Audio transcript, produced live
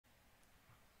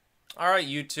All right,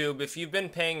 YouTube, if you've been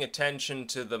paying attention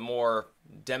to the more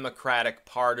democratic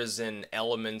partisan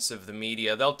elements of the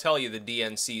media, they'll tell you the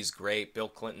DNC's great, Bill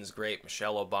Clinton's great,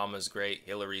 Michelle Obama's great,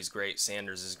 Hillary's great,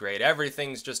 Sanders is great.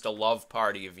 Everything's just a love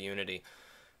party of unity.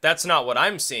 That's not what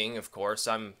I'm seeing, of course.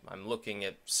 I'm looking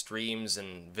at streams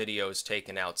and videos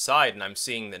taken outside, and I'm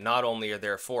seeing that not only are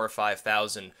there 4 or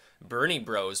 5,000 Bernie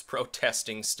bros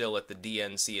protesting still at the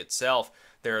DNC itself,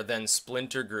 there are then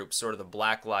splinter groups, sort of the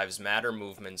Black Lives Matter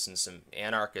movements, and some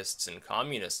anarchists and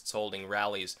communists holding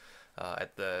rallies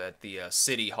at the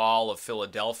City Hall of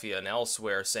Philadelphia and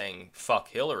elsewhere saying "fuck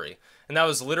Hillary," and that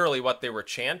was literally what they were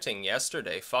chanting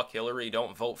yesterday: "Fuck Hillary,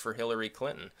 don't vote for Hillary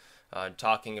Clinton."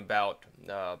 Talking about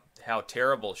how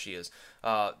terrible she is.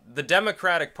 The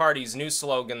Democratic Party's new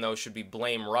slogan, though, should be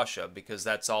 "Blame Russia," because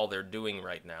that's all they're doing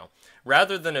right now.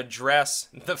 Rather than address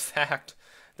the fact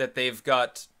that they've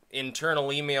got internal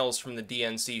emails from the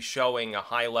DNC showing a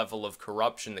high level of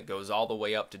corruption that goes all the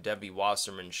way up to Debbie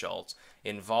Wasserman Schultz,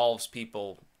 involves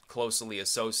people closely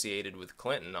associated with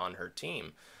Clinton on her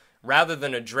team. Rather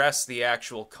than address the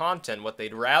actual content, what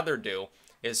they'd rather do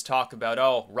is talk about,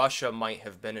 oh, Russia might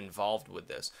have been involved with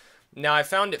this. Now, I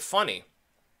found it funny.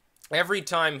 Every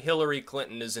time Hillary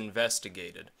Clinton is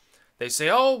investigated, they say,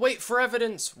 oh, wait for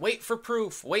evidence, wait for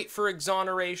proof, wait for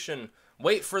exoneration,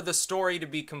 wait for the story to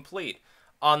be complete.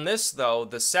 On this, though,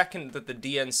 the second that the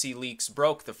DNC leaks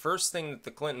broke, the first thing that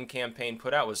the Clinton campaign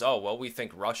put out was, oh, well, we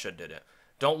think Russia did it.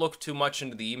 Don't look too much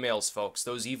into the emails, folks.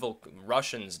 Those evil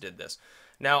Russians did this.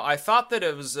 Now, I thought that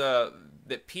it was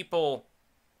that people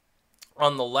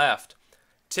on the left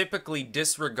typically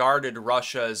disregarded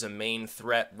Russia as a main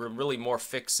threat. We're really more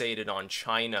fixated on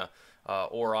China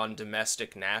or on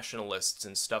domestic nationalists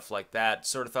and stuff like that.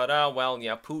 Sort of thought, oh, well,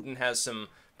 yeah, Putin has some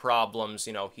problems.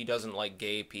 You know, he doesn't like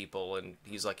gay people and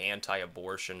he's like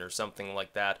anti-abortion or something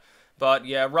like that. But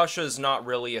yeah, Russia's not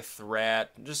really a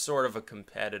threat, just sort of a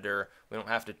competitor. We don't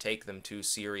have to take them too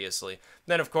seriously.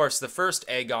 Then, of course, the first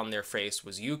egg on their face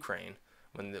was Ukraine.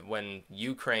 When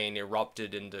Ukraine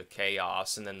erupted into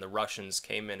chaos and then the Russians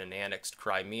came in and annexed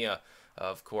Crimea,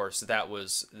 of course, that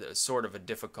was sort of a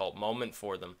difficult moment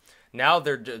for them. Now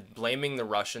they're blaming the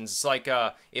Russians. It's like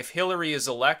if Hillary is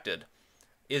elected,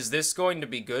 is this going to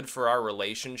be good for our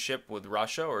relationship with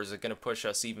Russia, or is it going to push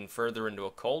us even further into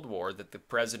a Cold War that the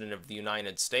President of the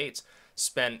United States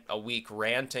spent a week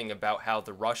ranting about how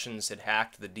the Russians had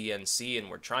hacked the DNC and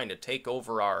were trying to take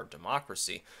over our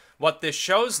democracy? What this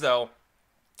shows, though,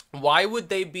 why would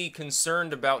they be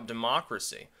concerned about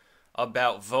democracy,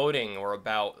 about voting, or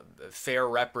about fair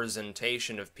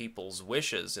representation of people's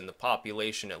wishes in the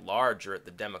population at large or at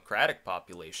the democratic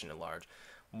population at large?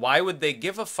 Why would they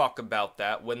give a fuck about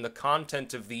that when the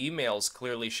content of the emails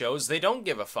clearly shows they don't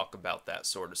give a fuck about that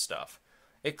sort of stuff?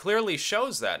 It clearly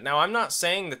shows that. Now, I'm not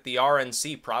saying that the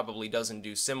RNC probably doesn't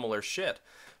do similar shit,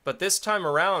 but this time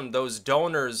around, those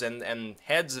donors and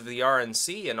heads of the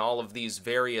RNC and all of these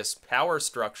various power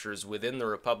structures within the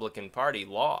Republican Party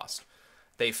lost.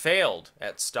 They failed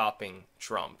at stopping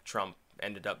Trump. Trump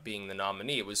ended up being the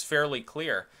nominee. It was fairly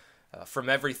clear from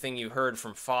everything you heard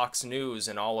from Fox News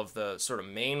and all of the sort of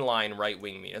mainline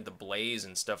right-wing media, the Blaze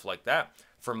and stuff like that,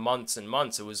 for months and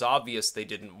months. It was obvious they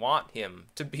didn't want him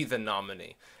to be the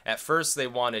nominee. At first they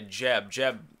wanted Jeb.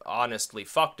 Jeb honestly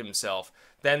fucked himself.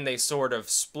 Then they sort of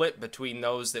split between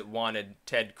those that wanted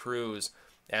Ted Cruz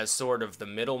as sort of the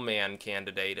middleman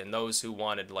candidate and those who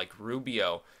wanted like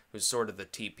Rubio, who's sort of the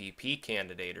TPP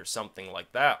candidate or something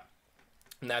like that.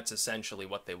 And that's essentially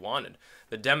what they wanted.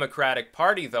 The Democratic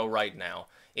Party, though, right now,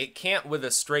 it can't with a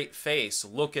straight face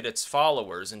look at its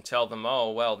followers and tell them,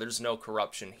 oh, well, there's no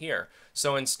corruption here.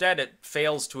 So instead it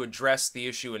fails to address the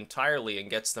issue entirely and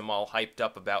gets them all hyped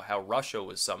up about how Russia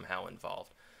was somehow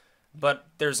involved. But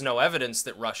there's no evidence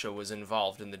that Russia was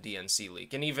involved in the DNC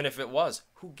leak. And even if it was,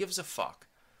 who gives a fuck?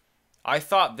 I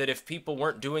thought that if people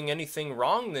weren't doing anything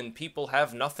wrong, then people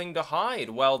have nothing to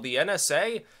hide. Well, the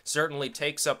NSA certainly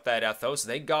takes up that ethos.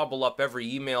 They gobble up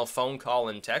every email, phone call,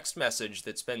 and text message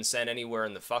that's been sent anywhere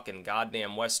in the fucking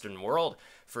goddamn Western world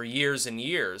for years and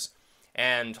years,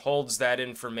 and holds that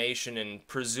information in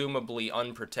presumably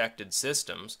unprotected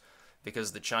systems,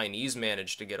 because the Chinese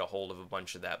managed to get a hold of a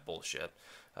bunch of that bullshit.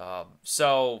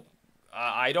 So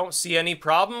I don't see any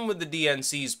problem with the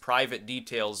DNC's private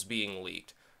details being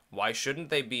leaked. Why shouldn't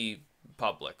they be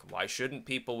public? Why shouldn't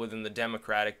people within the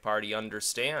Democratic Party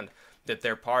understand that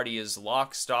their party is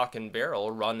lock, stock, and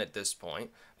barrel run at this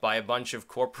point by a bunch of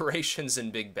corporations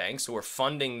and big banks who are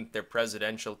funding their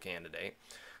presidential candidate,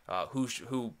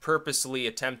 who purposely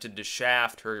attempted to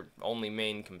shaft her only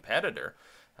main competitor,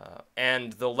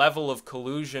 And the level of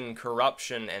collusion,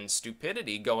 corruption, and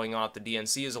stupidity going on at the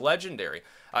DNC is legendary.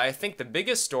 I think the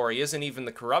biggest story isn't even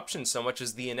the corruption so much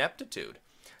as the ineptitude.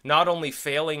 Not only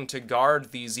failing to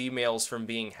guard these emails from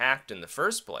being hacked in the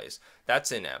first place,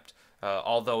 that's inept,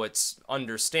 although it's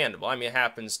understandable. I mean, it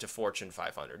happens to Fortune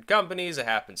 500 companies, it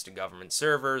happens to government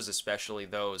servers, especially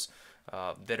those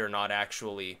that are not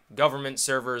actually government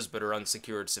servers but are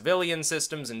unsecured civilian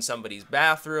systems in somebody's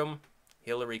bathroom.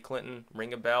 Hillary Clinton,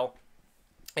 ring a bell.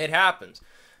 It happens.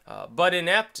 But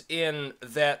inept in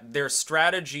that their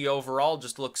strategy overall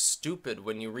just looks stupid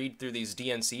when you read through these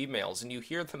DNC emails and you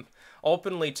hear them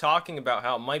openly talking about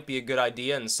how it might be a good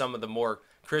idea in some of the more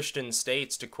Christian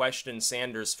states to question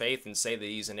Sanders' faith and say that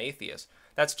he's an atheist.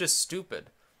 That's just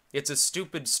stupid. It's a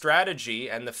stupid strategy,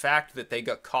 and the fact that they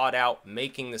got caught out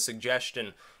making the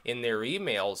suggestion in their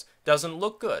emails doesn't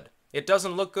look good. It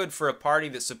doesn't look good for a party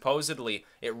that supposedly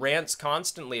it rants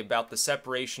constantly about the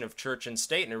separation of church and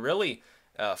state, and it really,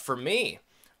 for me,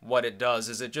 what it does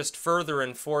is it just further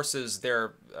enforces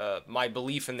their my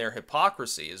belief in their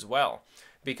hypocrisy as well.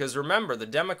 Because remember, the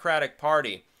Democratic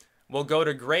Party will go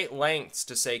to great lengths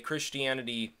to say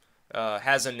Christianity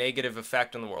has a negative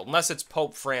effect on the world, unless it's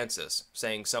Pope Francis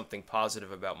saying something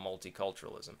positive about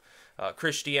multiculturalism.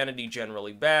 Christianity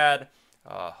generally bad,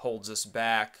 holds us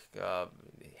back,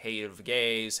 hate of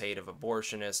gays, hate of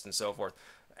abortionists, and so forth,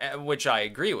 which I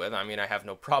agree with. I mean, I have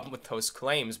no problem with those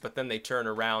claims, but then they turn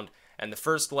around, and the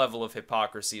first level of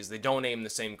hypocrisy is they don't aim the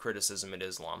same criticism at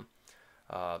Islam.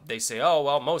 They say, oh,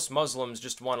 well, most Muslims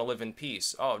just want to live in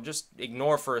peace. Oh, just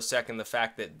ignore for a second the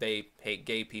fact that they hate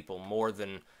gay people more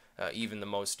than even the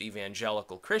most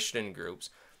evangelical Christian groups,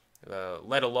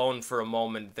 let alone for a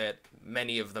moment that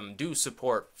many of them do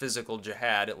support physical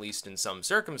jihad, at least in some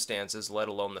circumstances, let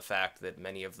alone the fact that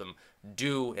many of them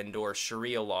do endorse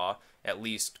Sharia law, at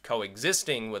least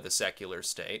coexisting with a secular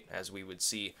state, as we would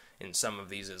see in some of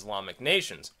these Islamic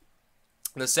nations.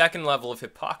 The second level of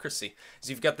hypocrisy is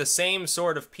you've got the same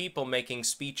sort of people making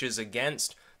speeches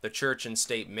against the church and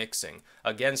state mixing,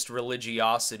 against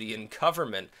religiosity and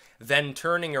government, then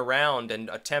turning around and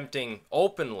attempting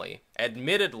openly,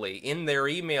 admittedly, in their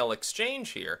email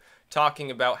exchange here,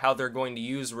 talking about how they're going to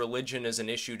use religion as an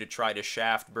issue to try to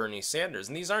shaft Bernie Sanders.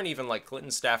 And these aren't even like Clinton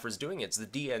staffers doing it, it's the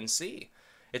DNC.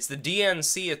 It's the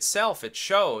DNC itself. It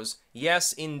shows,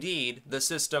 yes, indeed, the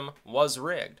system was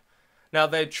rigged. Now,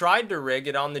 they tried to rig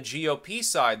it on the GOP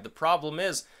side. The problem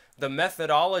is the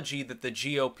methodology that the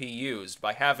GOP used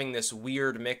by having this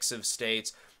weird mix of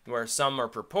states where some are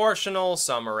proportional,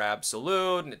 some are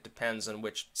absolute, and it depends on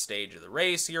which stage of the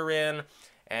race you're in,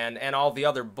 and all the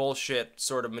other bullshit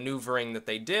sort of maneuvering that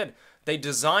they did. They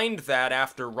designed that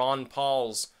after Ron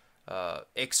Paul's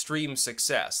extreme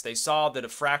success. They saw that a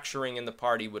fracturing in the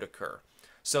party would occur.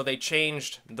 So they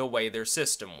changed the way their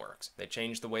system works. They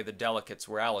changed the way the delegates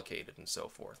were allocated and so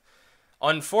forth.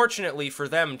 Unfortunately for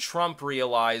them, Trump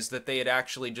realized that they had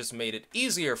actually just made it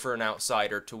easier for an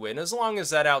outsider to win as long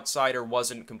as that outsider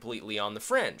wasn't completely on the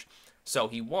fringe. So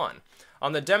he won.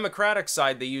 On the Democratic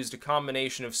side, they used a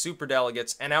combination of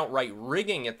superdelegates and outright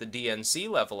rigging at the DNC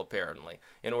level, apparently,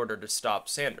 in order to stop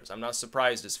Sanders. I'm not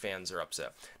surprised his fans are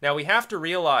upset. Now, we have to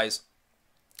realize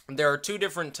there are two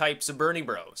different types of Bernie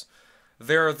bros.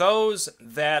 There are those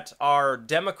that are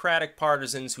Democratic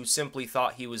partisans who simply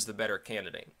thought he was the better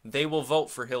candidate. They will vote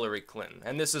for Hillary Clinton,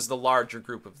 and this is the larger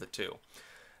group of the two.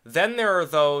 Then there are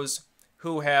those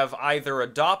who have either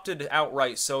adopted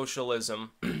outright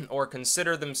socialism or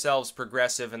consider themselves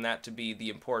progressive and that to be the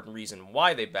important reason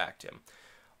why they backed him.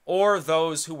 Or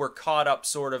those who were caught up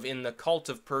sort of in the cult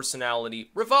of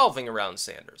personality revolving around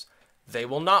Sanders. They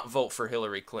will not vote for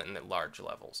Hillary Clinton at large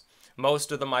levels.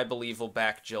 Most of them, I believe, will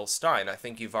back Jill Stein. I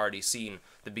think you've already seen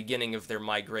the beginning of their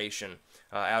migration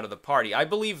out of the party. I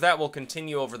believe that will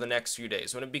continue over the next few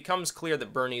days. When it becomes clear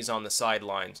that Bernie's on the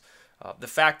sidelines, the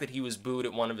fact that he was booed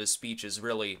at one of his speeches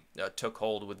really took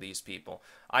hold with these people.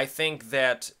 I think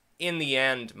that in the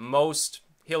end, most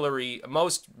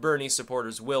Bernie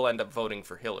supporters will end up voting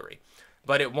for Hillary.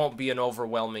 But it won't be an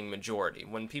overwhelming majority.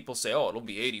 When people say, oh, it'll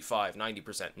be 85,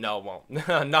 90%. No, it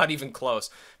won't. Not even close.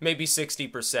 Maybe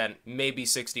 60%, maybe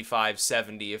 65,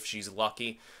 70 if she's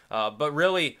lucky. But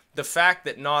really, the fact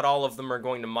that not all of them are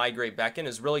going to migrate back in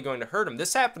is really going to hurt him.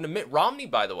 This happened to Mitt Romney,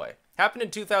 by the way. Happened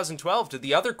in 2012 to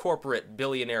the other corporate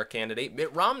billionaire candidate,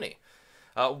 Mitt Romney.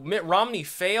 Mitt Romney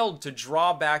failed to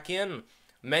draw back in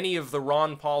many of the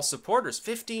Ron Paul supporters.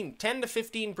 10 to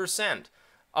 15%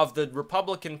 of the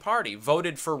Republican Party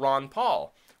voted for Ron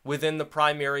Paul within the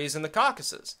primaries and the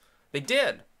caucuses. They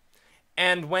did.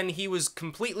 And when he was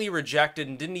completely rejected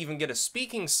and didn't even get a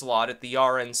speaking slot at the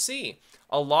RNC,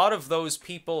 a lot of those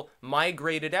people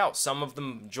migrated out. Some of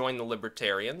them joined the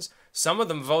Libertarians. Some of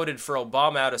them voted for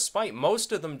Obama out of spite.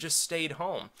 Most of them just stayed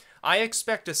home. I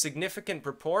expect a significant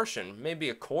proportion, maybe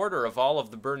a quarter of all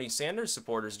of the Bernie Sanders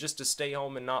supporters, just to stay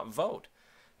home and not vote,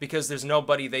 because there's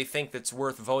nobody they think that's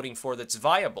worth voting for that's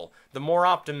viable. The more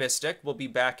optimistic will be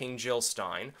backing Jill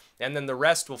Stein, and then the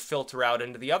rest will filter out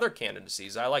into the other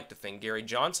candidacies. I like to think Gary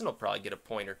Johnson will probably get a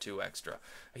point or two extra.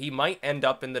 He might end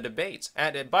up in the debates.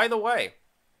 And by the way,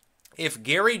 if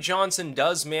Gary Johnson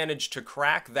does manage to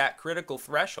crack that critical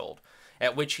threshold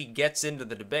at which he gets into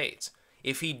the debates,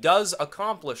 if he does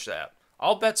accomplish that,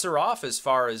 all bets are off as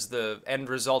far as the end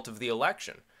result of the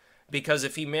election. Because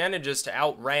if he manages to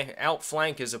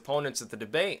outflank his opponents at the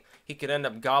debate, he could end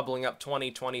up gobbling up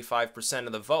 20-25%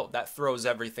 of the vote. That throws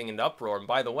everything into uproar. And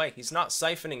by the way, he's not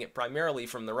siphoning it primarily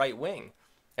from the right wing.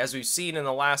 As we've seen in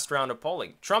the last round of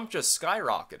polling, Trump just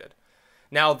skyrocketed.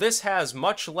 Now, this has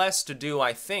much less to do,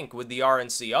 I think, with the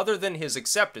RNC, other than his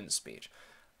acceptance speech.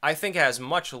 I think it has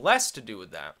much less to do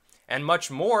with that, and much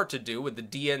more to do with the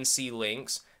DNC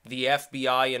links, the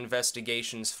FBI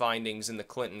investigations findings in the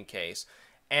Clinton case,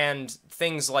 and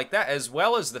things like that, as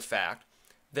well as the fact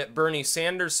that Bernie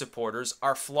Sanders supporters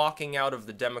are flocking out of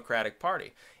the Democratic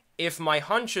Party. If my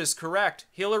hunch is correct,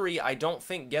 Hillary, I don't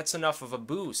think, gets enough of a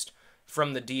boost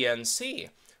from the DNC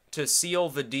to seal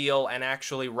the deal and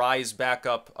actually rise back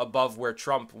up above where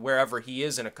Trump, wherever he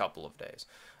is in a couple of days.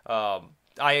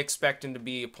 I expect him to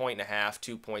be 1.5,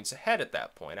 2 points ahead at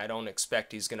that point. I don't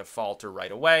expect he's going to falter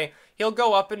right away. He'll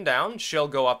go up and down. She'll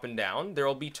go up and down. There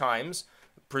will be times,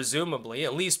 presumably,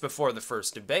 at least before the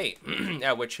first debate,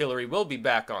 at which Hillary will be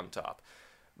back on top.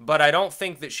 But I don't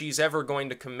think that she's ever going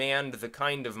to command the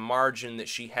kind of margin that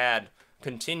she had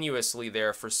continuously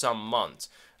there for some months.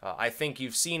 I think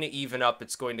you've seen it even up.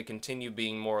 It's going to continue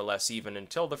being more or less even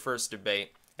until the first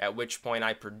debate, at which point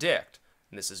I predict,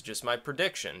 and this is just my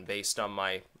prediction based on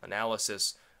my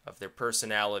analysis of their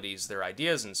personalities, their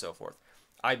ideas, and so forth,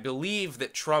 I believe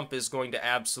that Trump is going to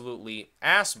absolutely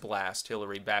ass blast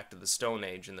Hillary back to the Stone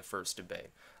Age in the first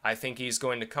debate. I think he's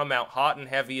going to come out hot and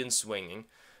heavy and swinging.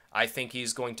 I think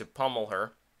he's going to pummel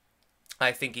her.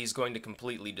 I think he's going to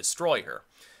completely destroy her.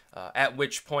 At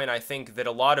which point I think that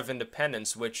a lot of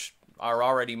independents, which are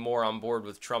already more on board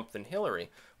with Trump than Hillary,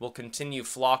 will continue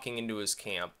flocking into his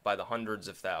camp by the hundreds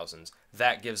of thousands.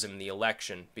 That gives him the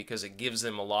election because it gives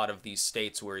him a lot of these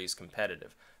states where he's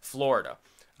competitive. Florida,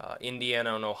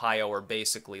 Indiana and Ohio are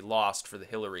basically lost for the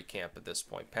Hillary camp at this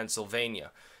point.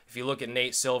 Pennsylvania, if you look at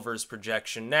Nate Silver's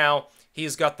projection now,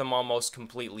 he's got them almost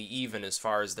completely even as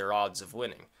far as their odds of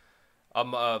winning.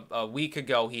 A week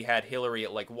ago, he had Hillary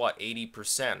at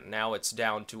 80%. Now it's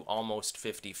down to almost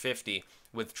 50-50,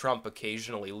 with Trump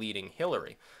occasionally leading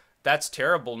Hillary. That's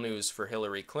terrible news for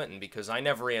Hillary Clinton, because I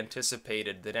never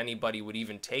anticipated that anybody would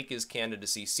even take his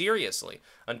candidacy seriously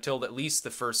until at least the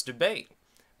first debate.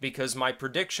 Because my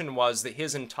prediction was that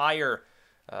his entire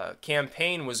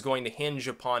campaign was going to hinge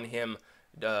upon him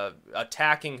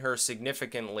attacking her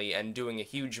significantly and doing a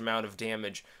huge amount of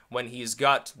damage when he's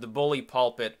got the bully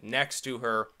pulpit next to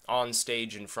her on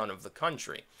stage in front of the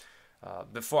country.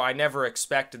 Before, I never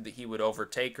expected that he would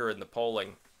overtake her in the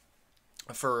polling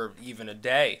for even a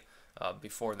day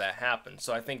before that happened.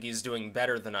 So I think he's doing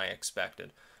better than I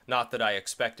expected. Not that I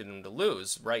expected him to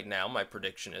lose. Right now, my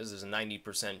prediction is there's a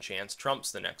 90% chance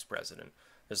Trump's the next president.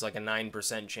 There's like a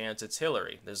 9% chance it's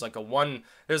Hillary. There's like a 1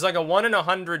 in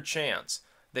 100 chance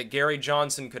that Gary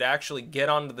Johnson could actually get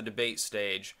onto the debate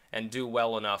stage and do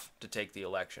well enough to take the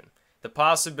election. The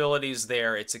possibility's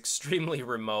there. It's extremely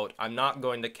remote. I'm not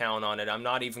going to count on it. I'm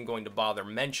not even going to bother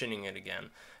mentioning it again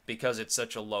because it's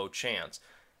such a low chance.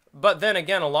 But then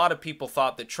again, a lot of people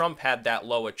thought that Trump had that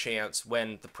low a chance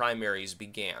when the primaries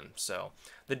began. So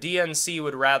the DNC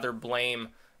would rather blame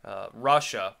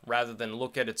Russia rather than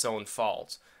look at its own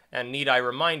faults. And need I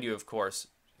remind you, of course,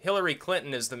 Hillary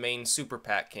Clinton is the main super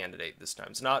PAC candidate this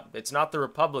time. It's not the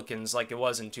Republicans like it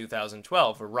was in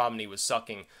 2012, where Romney was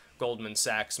sucking Goldman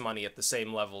Sachs money at the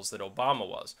same levels that Obama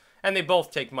was. And they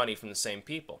both take money from the same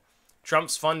people.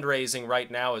 Trump's fundraising right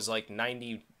now is like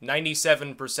 97%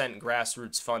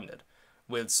 grassroots funded,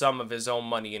 with some of his own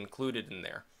money included in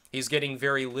there. He's getting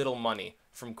very little money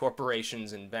from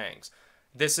corporations and banks.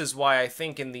 This is why I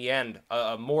think in the end,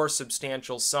 a more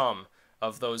substantial sum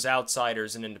of those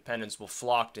outsiders and independents will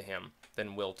flock to him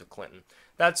than will to Clinton.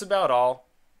 That's about all.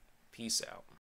 Peace out.